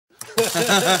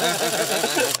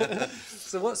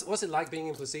So what's it like being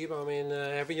in Placebo? I mean,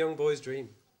 every young boy's dream.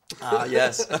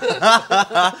 Yes.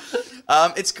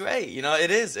 It's great, you know,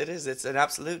 it is, it's an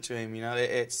absolute dream, you know,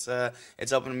 it's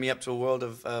opened me up to a world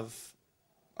of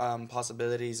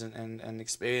possibilities and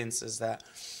experiences that,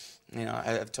 you know,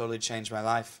 have totally changed my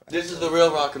life. This is the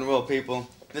real rock and roll, people.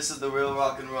 This is the real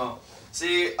rock and roll.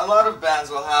 See, a lot of bands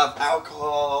will have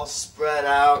alcohol spread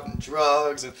out and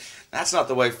drugs, and that's not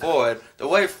the way forward. The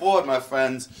way forward, my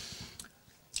friends,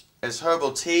 is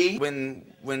herbal tea.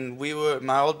 When we were,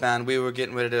 my old band, we were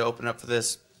getting ready to open up for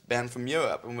this band from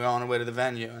Europe, and we were on our way to the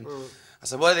venue, and I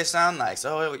said, what do they sound like?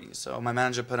 So my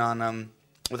manager put on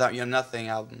Without You I'm Nothing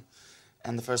album,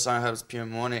 and the first song I heard was Pure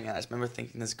Morning, and I just remember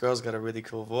thinking, this girl's got a really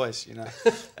cool voice, you know.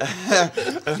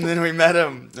 And then we met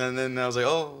him, and then I was like,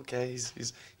 oh, okay,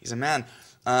 he's a man.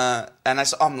 And I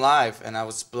saw him live, and I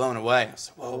was blown away. I was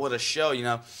like, whoa, what a show, you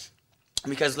know.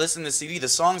 Because listening to the CD, the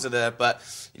songs are there, but,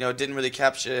 you know, it didn't really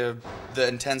capture the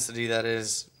intensity that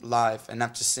is live. And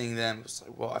after seeing them, it was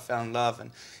like, whoa, I fell in love. And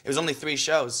it was only 3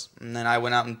 shows. And then I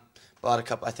went out and bought a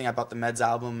couple. I think I bought the Meds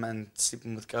album and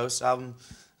Sleeping with Ghosts album.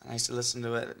 And I used to listen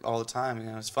to it all the time. You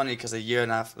know, it's funny because a year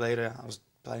and a half later, I was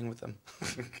playing with them.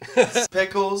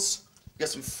 Pickles, got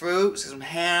some fruit, some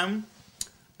ham.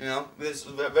 You know, this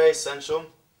is very essential.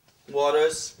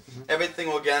 Waters, everything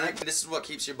organic. This is what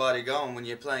keeps your body going when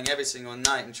you're playing every single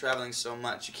night and traveling so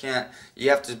much. You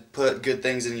have to put good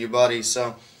things in your body.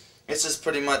 So it's just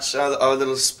pretty much our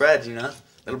little spread, you know. A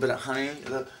little bit of honey,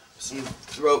 some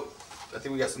throat. I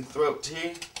think we got some throat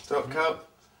tea, throat cup.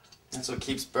 That's what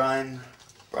keeps Brian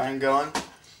going.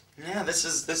 Yeah, this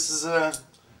is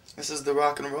the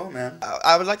rock and roll, man.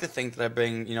 I would like to think that I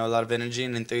bring, you know, a lot of energy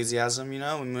and enthusiasm, you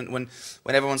know, when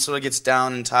everyone sort of gets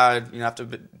down and tired, you know, after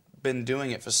been doing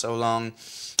it for so long,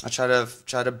 I try to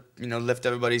you know, lift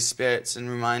everybody's spirits and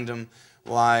remind them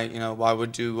why we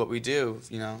do what we do,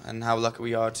 you know, and how lucky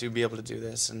we are to be able to do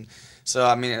this. And so,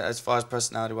 I mean, as far as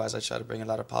personality-wise, I try to bring a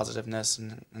lot of positiveness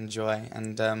and joy,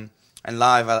 and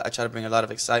live, I try to bring a lot of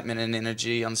excitement and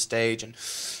energy on stage, and,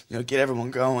 you know, get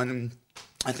everyone going. And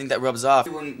I think that rubs off.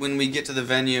 When we get to the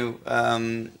venue,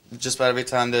 just about every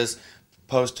time there's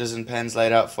posters and pens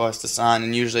laid out for us to sign,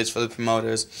 and usually it's for the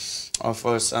promoters or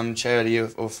for some charity or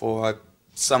for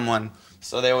someone.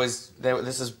 So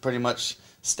this is pretty much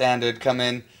standard. Come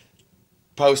in,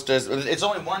 posters. It's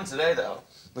only one today though,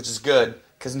 which is good,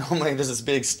 because normally there's this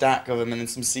big stack of them and then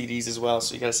some CDs as well,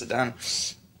 so you gotta sit down.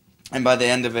 And by the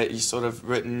end of it, you sort of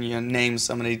written your name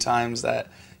so many times that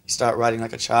you start writing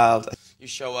like a child. You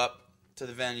show up to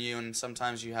the venue, and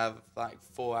sometimes you have like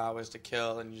 4 hours to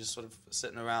kill, and you're just sort of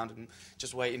sitting around and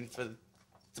just waiting to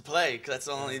play, because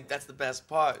that's the best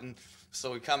part. And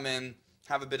so we come in,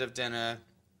 have a bit of dinner.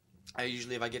 I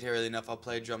usually, if I get here early enough, I'll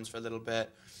play drums for a little bit,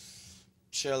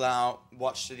 chill out,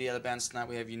 watch the other bands tonight.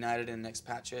 We have United and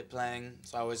Expatriate playing,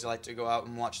 so I always like to go out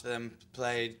and watch them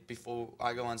play before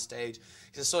I go on stage.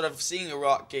 Because sort of seeing a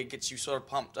rock gig gets you sort of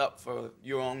pumped up for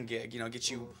your own gig, you know,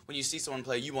 gets you, when you see someone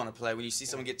play, you want to play. When you see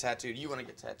someone get tattooed, you want to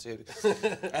get tattooed.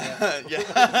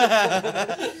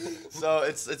 Yeah. So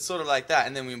it's sort of like that.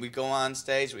 And then when we go on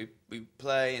stage, we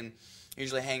play and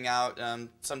usually hang out.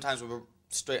 Sometimes we're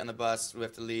straight on the bus, we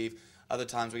have to leave. Other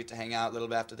times we get to hang out a little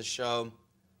bit after the show,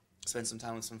 spend some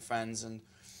time with some friends, and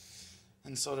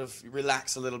sort of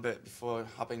relax a little bit before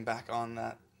hopping back on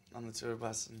the tour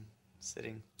bus and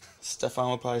sitting. Stefan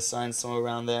will probably sign somewhere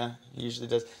around there. He usually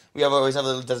does. We always have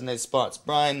little designated spots.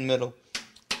 Brian, middle.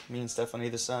 Me and Stefan on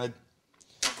either side.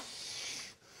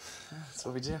 That's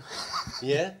what we do.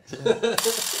 Yeah?